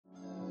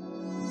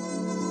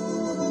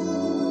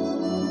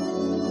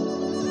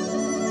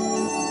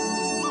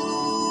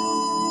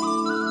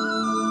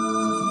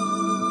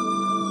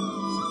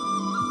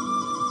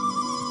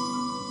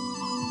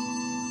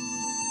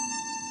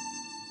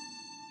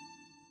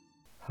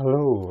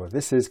Hello,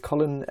 this is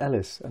Colin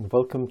Ellis and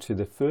welcome to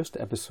the first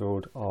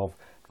episode of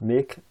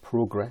Make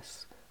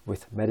Progress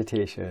with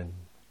Meditation.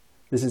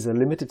 This is a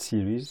limited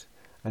series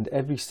and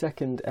every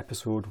second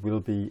episode will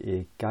be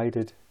a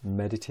guided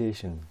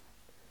meditation.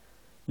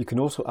 You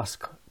can also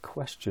ask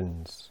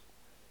questions.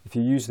 If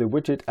you use the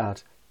widget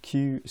at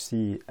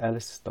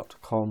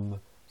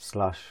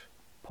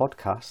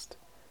qcellis.com/podcast,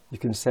 you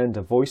can send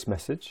a voice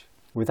message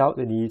without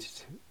the need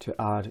to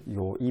add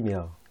your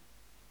email.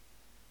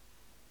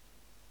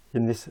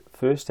 In this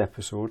first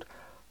episode,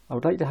 I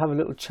would like to have a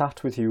little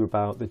chat with you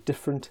about the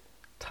different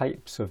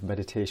types of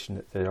meditation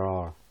that there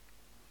are.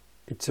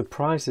 It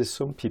surprises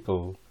some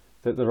people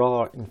that there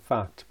are, in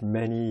fact,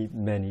 many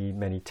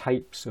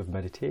types of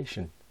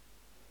meditation.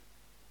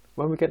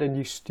 When we get a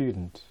new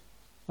student,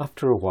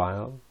 after a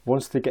while,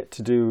 once they get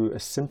to do a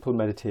simple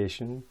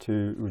meditation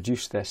to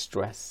reduce their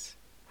stress,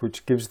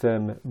 which gives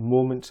them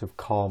moments of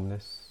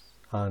calmness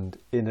and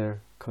inner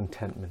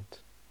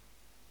contentment,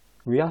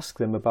 we ask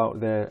them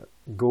about their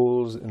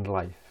goals in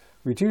life.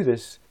 We do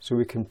this so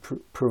we can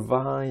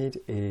provide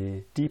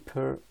a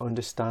deeper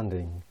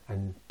understanding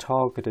and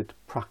targeted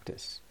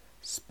practice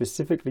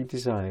specifically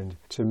designed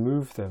to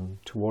move them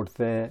toward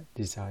their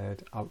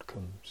desired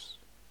outcomes.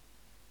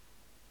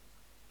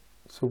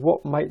 So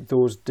what might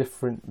those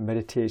different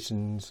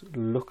meditations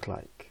look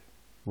like?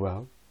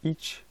 Well,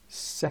 each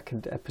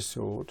second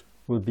episode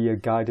will be a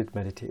guided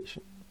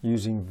meditation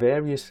using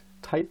various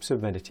types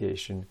of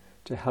meditation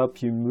to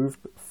help you move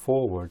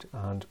forward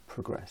and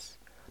progress,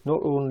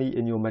 not only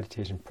in your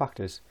meditation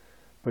practice,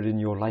 but in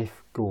your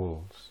life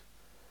goals.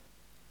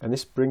 And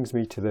this brings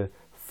me to the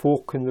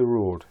fork in the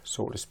road,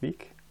 so to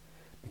speak,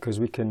 because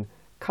we can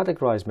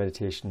categorize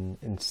meditation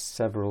in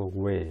several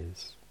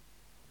ways.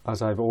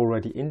 As I've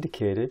already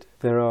indicated,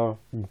 there are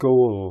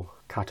goal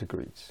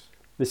categories.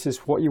 This is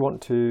what you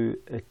want to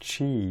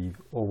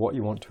achieve or what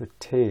you want to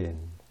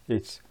attain.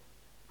 It's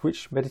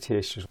which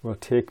meditation will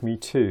take me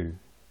to,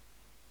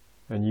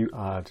 and you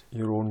add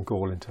your own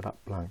goal into that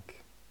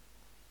blank.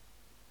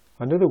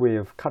 Another way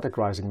of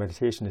categorizing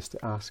meditation is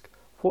to ask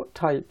what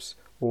types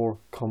or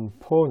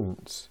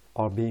components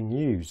are being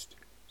used.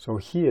 So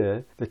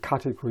here the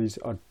categories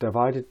are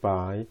divided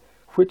by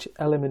which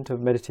element of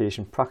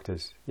meditation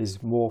practice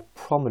is more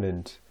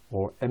prominent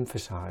or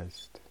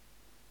emphasized.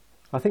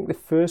 I think the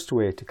first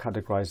way to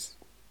categorize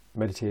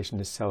meditation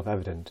is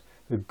self-evident,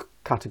 the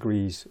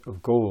categories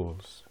of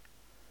goals.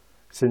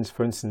 Since,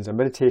 for instance, a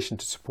meditation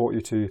to support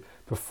you to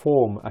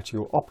perform at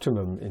your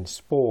optimum in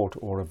sport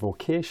or a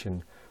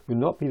vocation will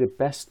not be the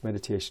best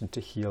meditation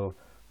to heal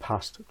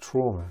past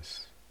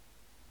traumas.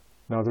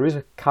 Now, there is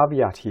a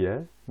caveat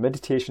here.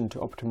 Meditation to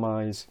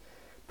optimize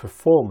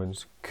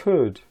performance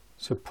could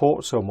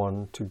support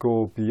someone to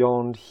go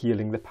beyond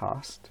healing the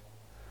past,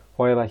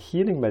 while a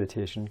healing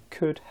meditation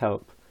could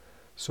help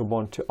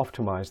someone to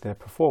optimize their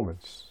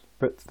performance.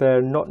 But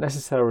they're not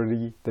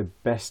necessarily the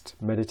best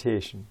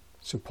meditation.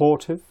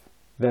 Supportive,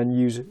 then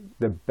use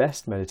the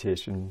best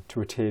meditation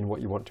to attain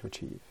what you want to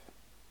achieve.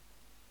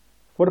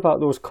 What about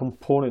those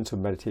components of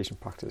meditation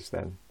practice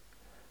then?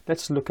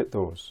 Let's look at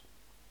those.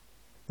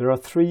 There are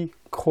three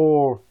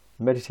core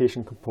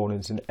meditation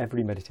components in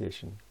every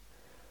meditation.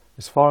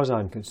 As far as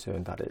I'm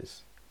concerned, that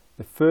is.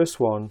 The first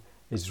one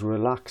is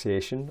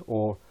relaxation,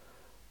 or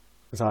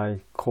as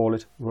I call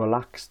it,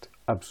 relaxed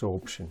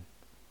absorption.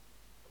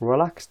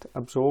 Relaxed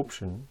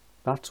absorption,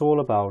 that's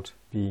all about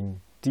being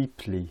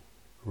deeply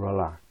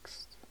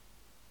relaxed.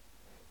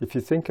 If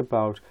you think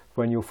about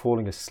when you're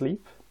falling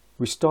asleep,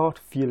 we start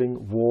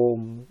feeling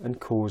warm and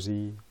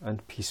cozy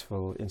and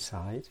peaceful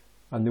inside,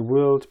 and the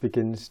world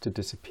begins to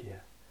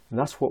disappear. And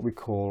that's what we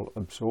call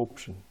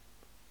absorption.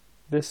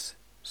 This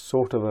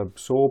sort of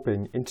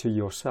absorbing into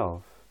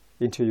yourself,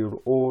 into your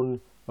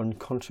own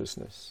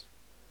unconsciousness,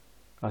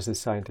 as the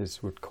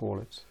scientists would call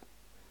it,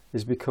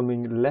 is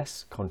becoming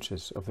less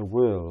conscious of the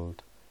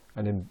world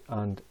and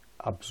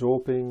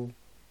absorbing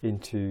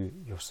into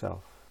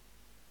yourself.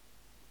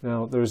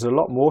 Now, there is a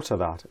lot more to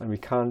that, and we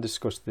can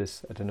discuss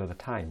this at another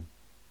time.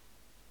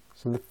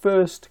 So the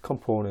first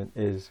component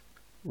is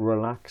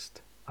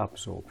relaxed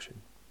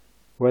absorption.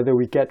 Whether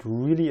we get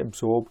really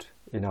absorbed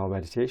in our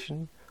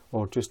meditation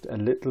or just a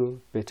little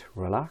bit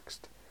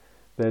relaxed,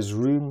 there's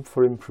room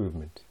for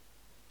improvement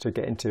to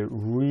get into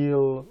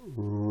real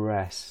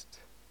rest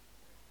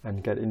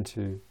and get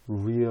into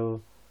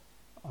real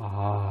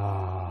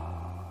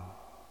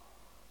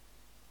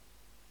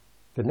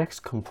The next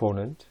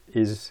component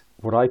is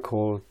what I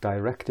call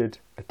directed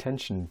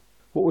attention.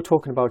 What we're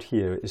talking about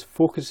here is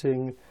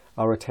focusing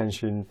our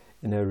attention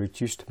in a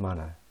reduced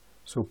manner.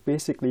 So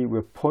basically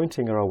we're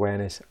pointing our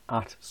awareness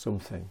at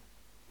something.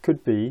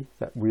 Could be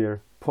that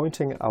we're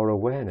pointing our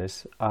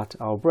awareness at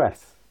our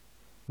breath.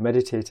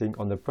 Meditating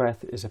on the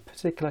breath is a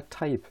particular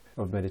type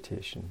of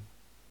meditation,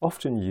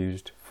 often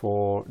used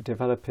for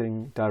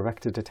developing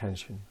directed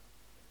attention.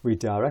 We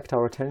direct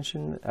our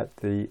attention at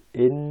the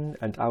in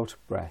and out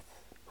breath.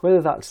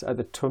 Whether that's at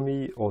the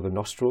tummy or the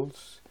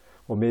nostrils,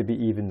 or maybe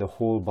even the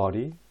whole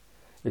body,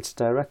 it's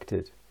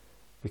directed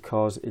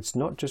because it's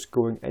not just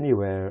going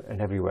anywhere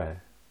and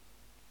everywhere.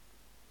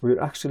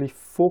 we're actually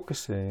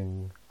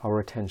focusing our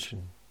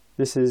attention.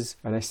 This is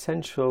an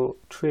essential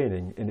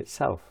training in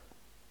itself.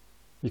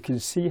 You can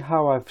see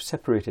how I've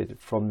separated it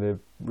from the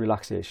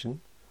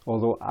relaxation,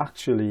 although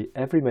actually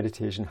every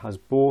meditation has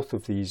both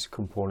of these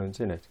components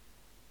in it.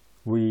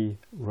 We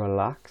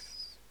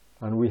relax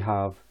and we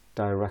have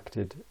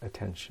directed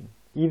attention.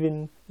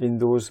 Even in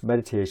those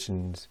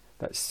meditations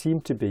that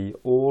seem to be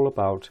all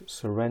about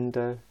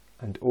surrender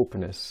and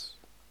openness,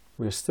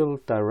 we're still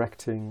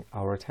directing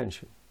our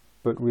attention,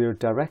 but we're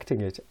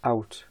directing it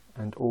out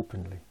and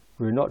openly.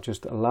 We're not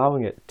just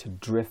allowing it to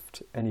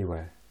drift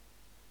anywhere.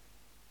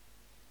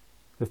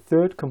 The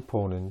third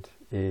component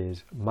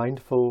is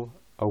mindful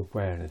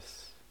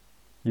awareness.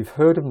 You've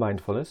heard of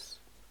mindfulness,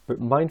 but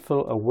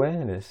mindful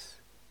awareness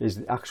is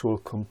the actual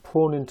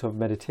component of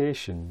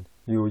meditation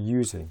you're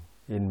using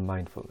in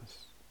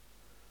mindfulness.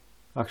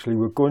 Actually,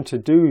 we're going to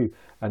do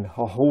a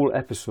whole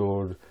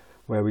episode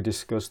where we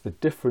discuss the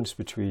difference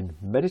between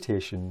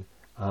meditation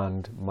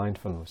and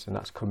mindfulness, and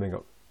that's coming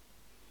up.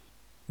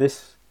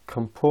 This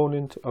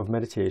component of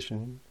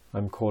meditation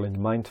I'm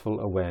calling mindful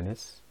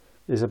awareness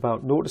is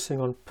about noticing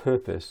on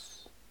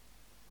purpose.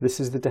 This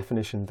is the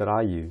definition that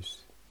I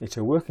use. It's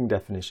a working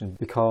definition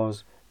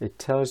because it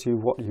tells you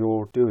what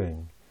you're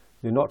doing.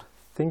 You're not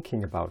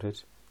thinking about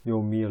it,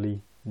 you're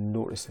merely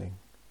noticing.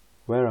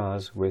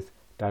 Whereas with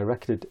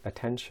directed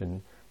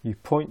attention, you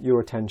point your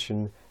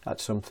attention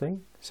at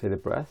something, say the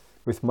breath.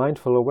 With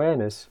mindful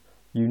awareness,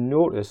 you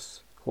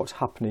notice what's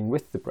happening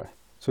with the breath.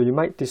 So you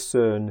might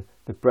discern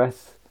the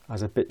breath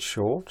as a bit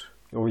short,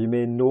 or you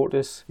may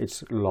notice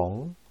it's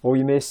long, or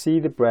you may see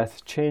the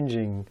breath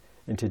changing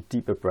into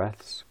deeper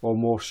breaths or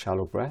more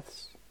shallow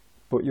breaths,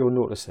 but you're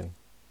noticing.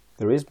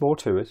 There is more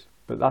to it,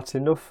 but that's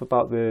enough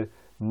about the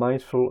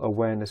mindful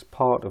awareness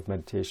part of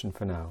meditation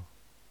for now.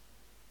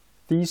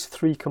 These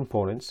three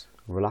components,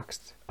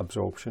 relaxed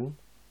absorption,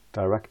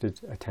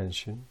 directed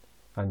attention,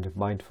 and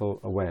mindful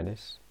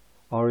awareness,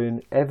 are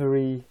in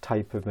every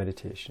type of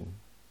meditation.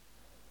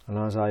 And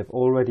as I've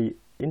already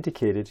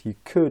indicated, you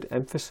could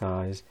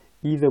emphasize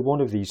either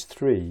one of these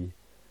three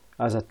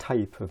as a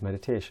type of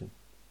meditation.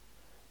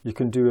 You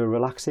can do a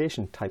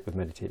relaxation type of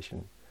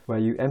meditation where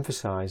you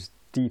emphasize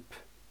deep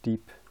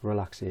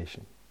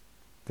relaxation.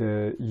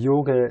 The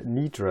Yoga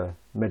Nidra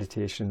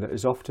meditation that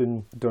is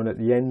often done at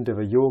the end of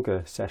a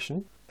yoga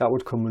session, that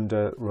would come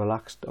under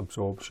relaxed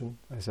absorption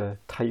as a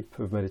type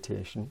of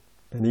meditation.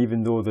 And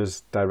even though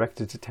there's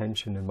directed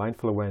attention and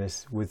mindful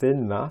awareness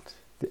within that,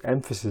 the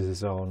emphasis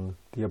is on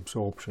the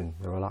absorption,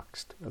 the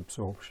relaxed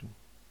absorption.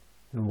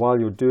 And while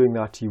you're doing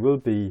that, you will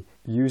be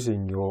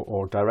using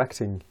or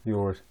directing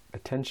your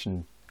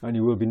attention, and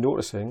you will be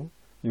noticing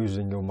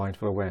using your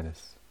mindful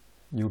awareness.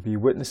 You'll be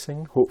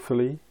witnessing,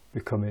 hopefully,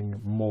 becoming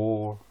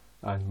more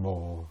and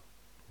more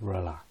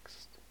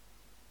relaxed.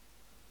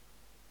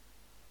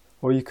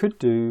 Or you could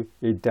do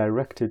a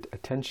directed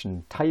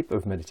attention type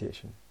of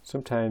meditation.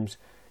 Sometimes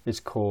it's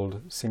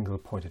called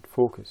single-pointed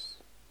focus.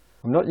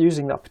 I'm not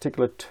using that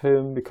particular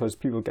term because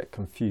people get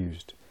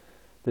confused.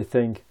 They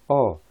think,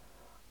 oh,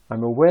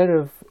 I'm aware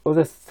of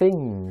other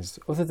things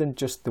other than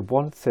just the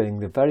one thing,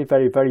 the very,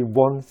 very, very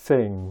one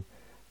thing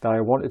that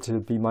I wanted to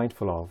be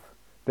mindful of.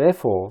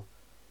 Therefore,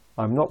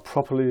 I'm not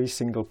properly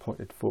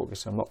single-pointed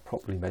focus. I'm not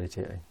properly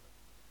meditating.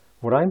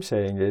 What I'm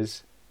saying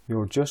is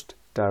you're just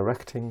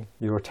directing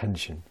your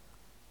attention.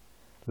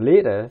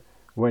 Later,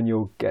 when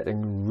you're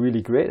getting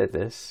really great at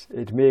this,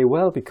 it may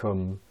well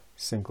become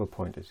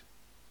single-pointed.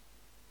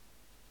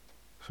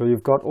 So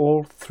you've got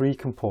all three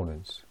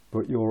components,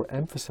 but you're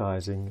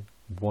emphasizing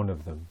one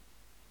of them.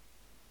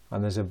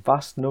 And there's a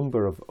vast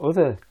number of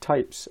other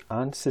types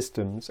and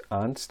systems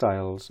and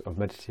styles of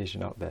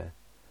meditation out there.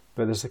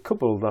 But there's a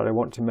couple that I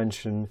want to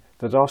mention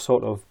that are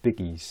sort of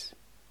biggies.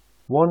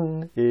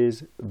 One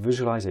is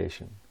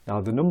visualization.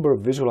 Now, the number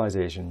of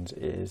visualizations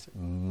is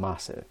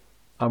massive.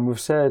 And we've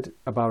said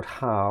about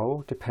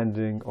how,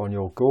 depending on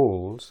your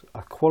goals,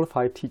 a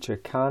qualified teacher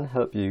can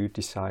help you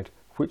decide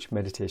which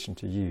meditation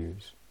to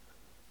use.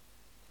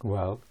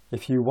 Well,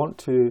 if you want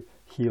to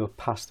heal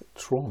past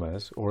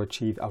traumas or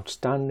achieve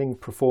outstanding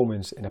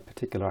performance in a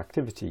particular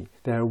activity,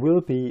 there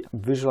will be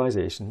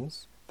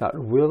visualizations that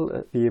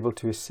will be able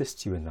to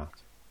assist you in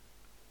that.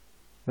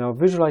 Now,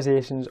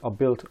 visualizations are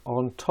built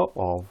on top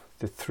of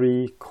the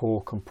three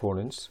core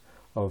components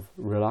of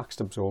relaxed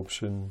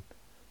absorption,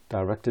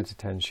 directed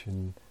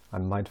attention,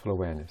 and mindful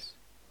awareness.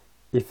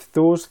 If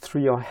those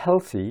three are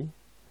healthy,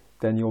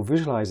 then your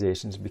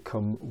visualizations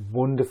become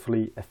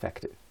wonderfully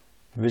effective.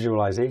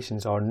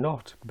 Visualizations are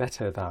not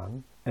better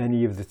than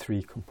any of the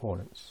three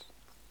components.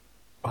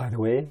 By the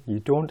way, you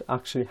don't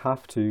actually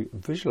have to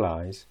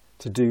visualize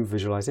to do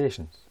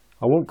visualizations.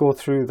 I won't go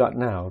through that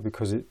now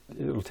because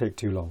it'll take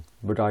too long,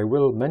 but I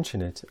will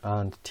mention it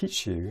and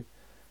teach you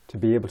to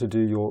be able to do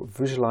your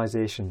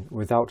visualization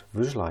without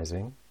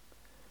visualizing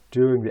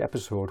during the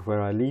episode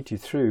where I lead you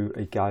through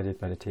a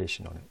guided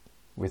meditation on it,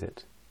 with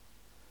it.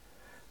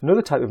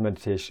 Another type of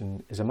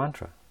meditation is a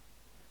mantra,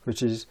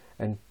 which is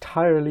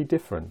entirely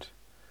different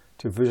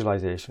to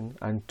visualization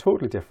and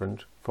totally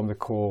different from the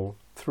core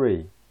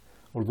three,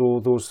 although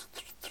those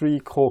three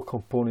core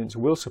components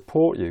will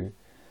support you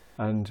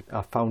and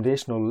a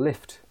foundational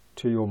lift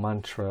to your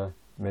mantra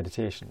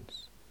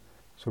meditations.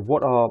 So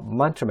what are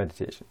mantra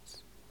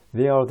meditations?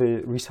 They are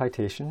the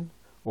recitation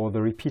or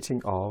the repeating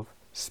of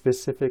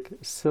specific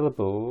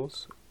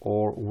syllables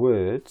or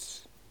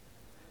words.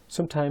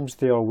 Sometimes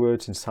they are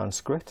words in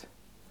Sanskrit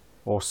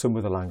or some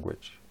other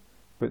language,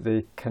 but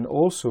they can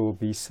also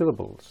be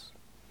syllables.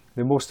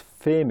 The most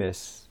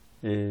famous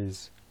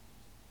is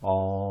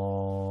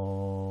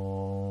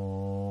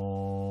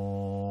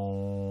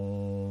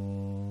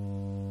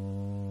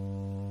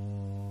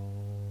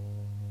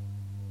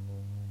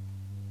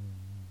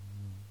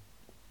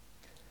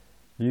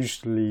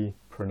usually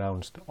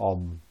pronounced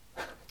Om.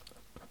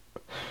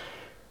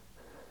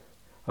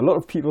 A lot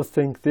of people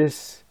think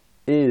this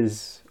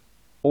is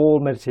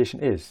all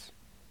meditation is.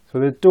 So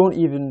they don't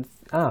even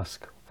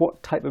ask,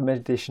 what type of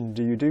meditation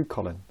do you do,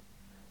 Colin?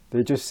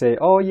 They just say,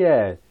 oh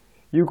yeah,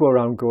 you go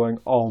around going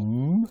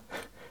Om.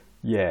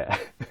 Yeah.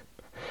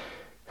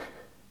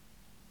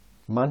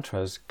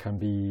 Mantras can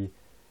be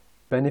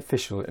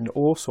beneficial in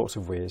all sorts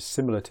of ways,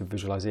 similar to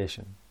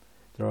visualization.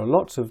 There are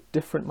lots of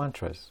different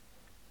mantras,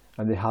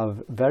 and they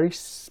have very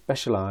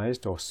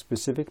specialized or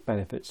specific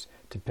benefits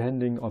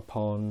depending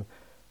upon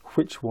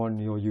which one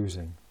you're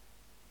using.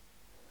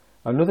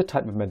 Another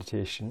type of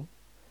meditation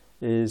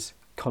is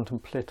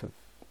contemplative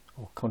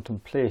or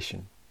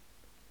contemplation.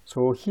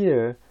 So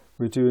here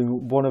we're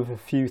doing one of a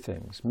few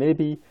things.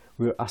 Maybe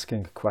we're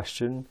asking a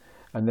question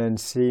and then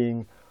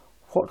seeing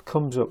what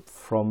comes up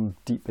from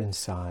deep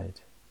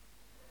inside.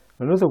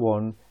 Another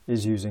one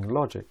is using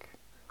logic,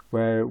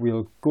 where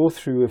we'll go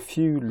through a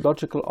few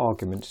logical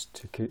arguments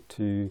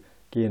to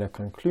gain a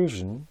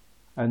conclusion,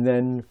 and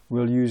then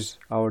we'll use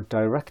our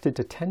directed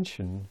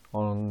attention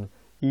on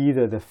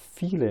either the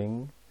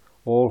feeling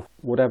or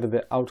whatever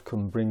the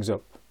outcome brings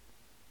up.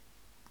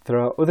 There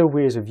are other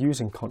ways of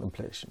using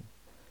contemplation.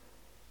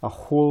 A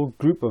whole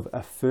group of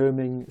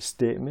affirming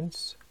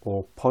statements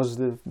or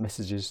positive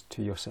messages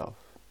to yourself.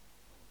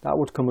 That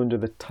would come under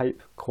the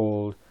type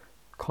called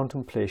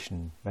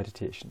contemplation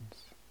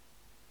meditations.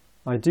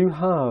 I do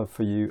have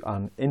for you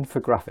an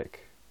infographic.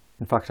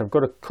 In fact, I've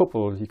got a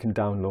couple you can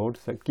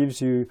download that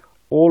gives you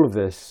all of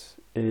this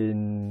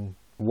in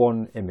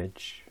one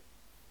image.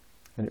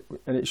 And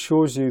it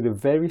shows you the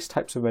various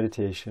types of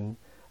meditation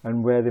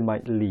and where they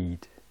might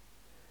lead.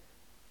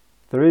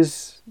 There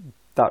is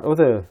that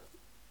other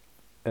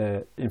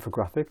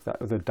infographic,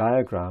 that other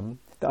diagram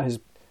that has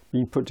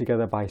been put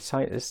together by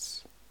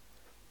scientists,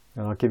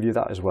 and I'll give you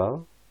that as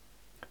well.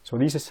 So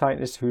these are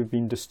scientists who have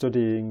been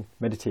studying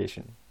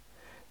meditation.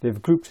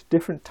 They've grouped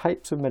different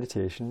types of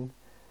meditation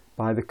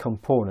by the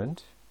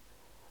component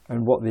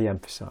and what they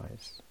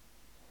emphasize.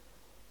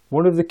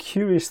 One of the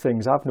curious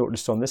things I've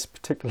noticed on this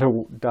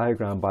particular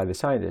diagram by the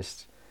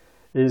scientists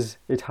is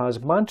it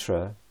has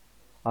mantra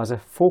as a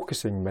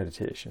focusing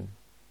meditation.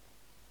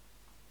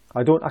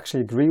 I don't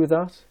actually agree with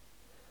that.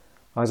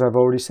 As I've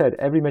already said,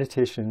 every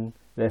meditation,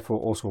 therefore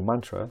also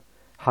mantra,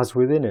 has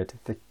within it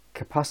the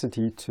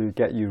capacity to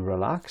get you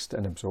relaxed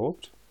and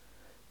absorbed.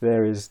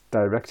 There is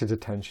directed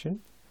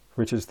attention,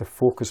 which is the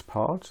focus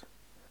part.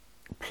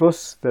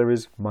 Plus there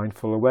is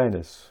mindful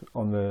awareness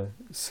on the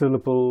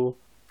syllable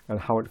and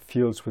how it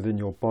feels within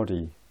your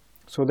body.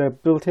 So they're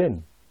built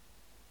in.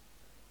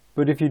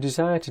 But if you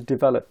desire to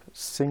develop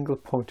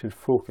single-pointed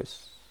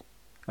focus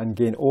and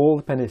gain all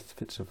the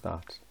benefits of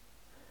that,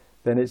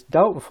 then it's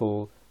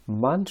doubtful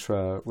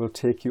mantra will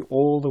take you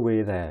all the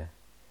way there.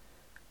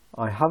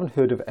 I haven't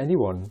heard of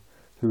anyone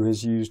who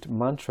has used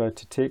mantra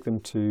to take them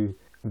to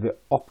the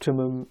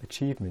optimum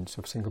achievements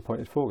of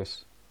single-pointed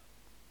focus.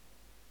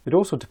 It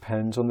also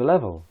depends on the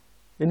level.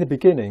 In the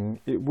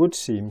beginning, it would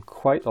seem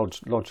quite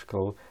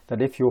logical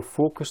that if you're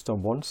focused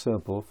on one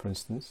syllable, for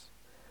instance,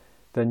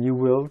 then you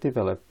will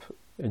develop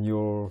in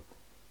your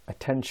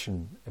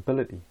attention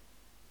ability.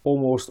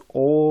 Almost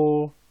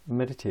all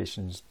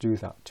meditations do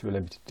that to a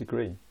limited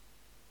degree.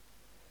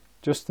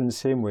 Just in the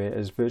same way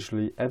as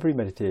virtually every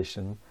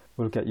meditation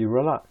will get you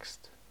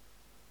relaxed.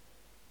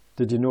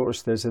 Did you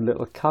notice there's a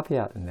little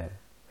caveat in there?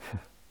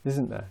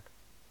 Isn't there?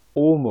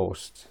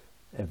 Almost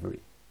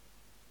every.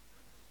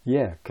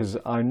 Yeah, because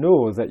I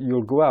know that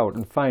you'll go out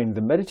and find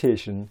the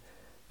meditation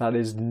that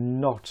is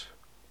not,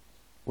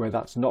 where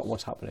that's not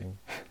what's happening.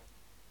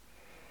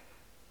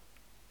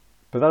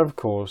 But that, of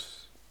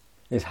course,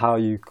 is how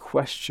you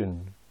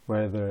question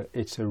whether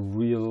it's a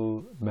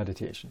real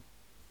meditation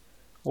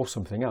or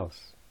something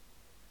else.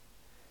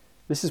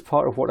 This is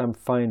part of what I'm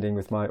finding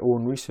with my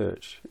own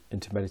research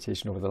into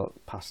meditation over the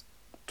past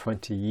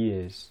 20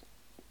 years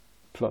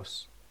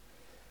plus.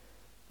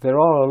 There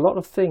are a lot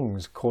of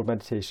things called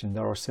meditation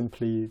that are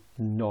simply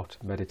not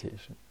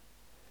meditation.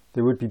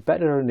 They would be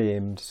better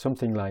named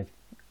something like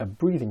a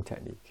breathing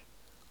technique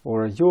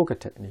or a yoga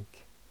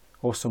technique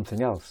or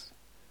something else.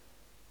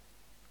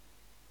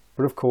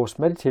 But of course,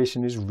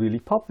 meditation is really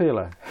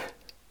popular.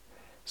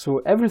 So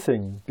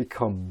everything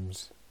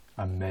becomes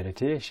a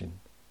meditation.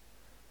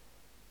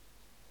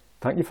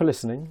 Thank you for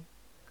listening.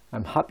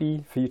 I'm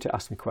happy for you to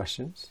ask me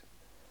questions.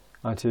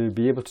 And to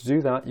be able to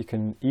do that, you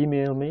can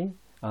email me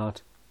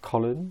at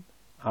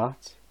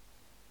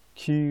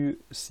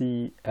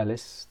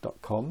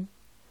colin@qcellis.com.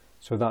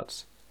 So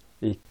that's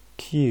a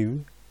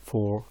Q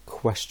for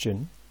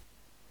question,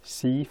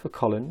 C for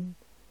Colin,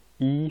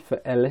 E for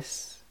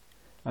Ellis,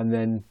 and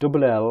then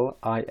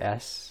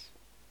LLIS.com.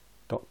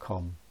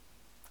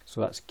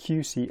 So that's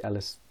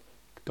qcellis.com.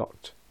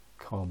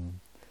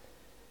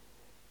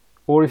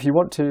 Or if you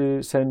want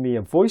to send me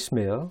a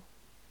voicemail,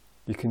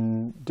 you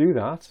can do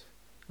that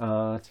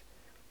at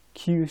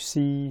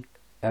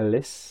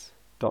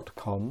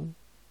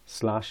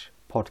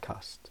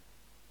qcellis.com/podcast.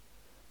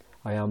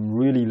 I am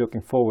really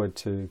looking forward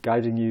to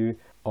guiding you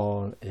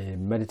on a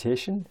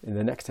meditation in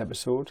the next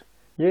episode.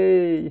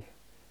 Yay!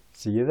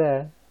 See you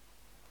there.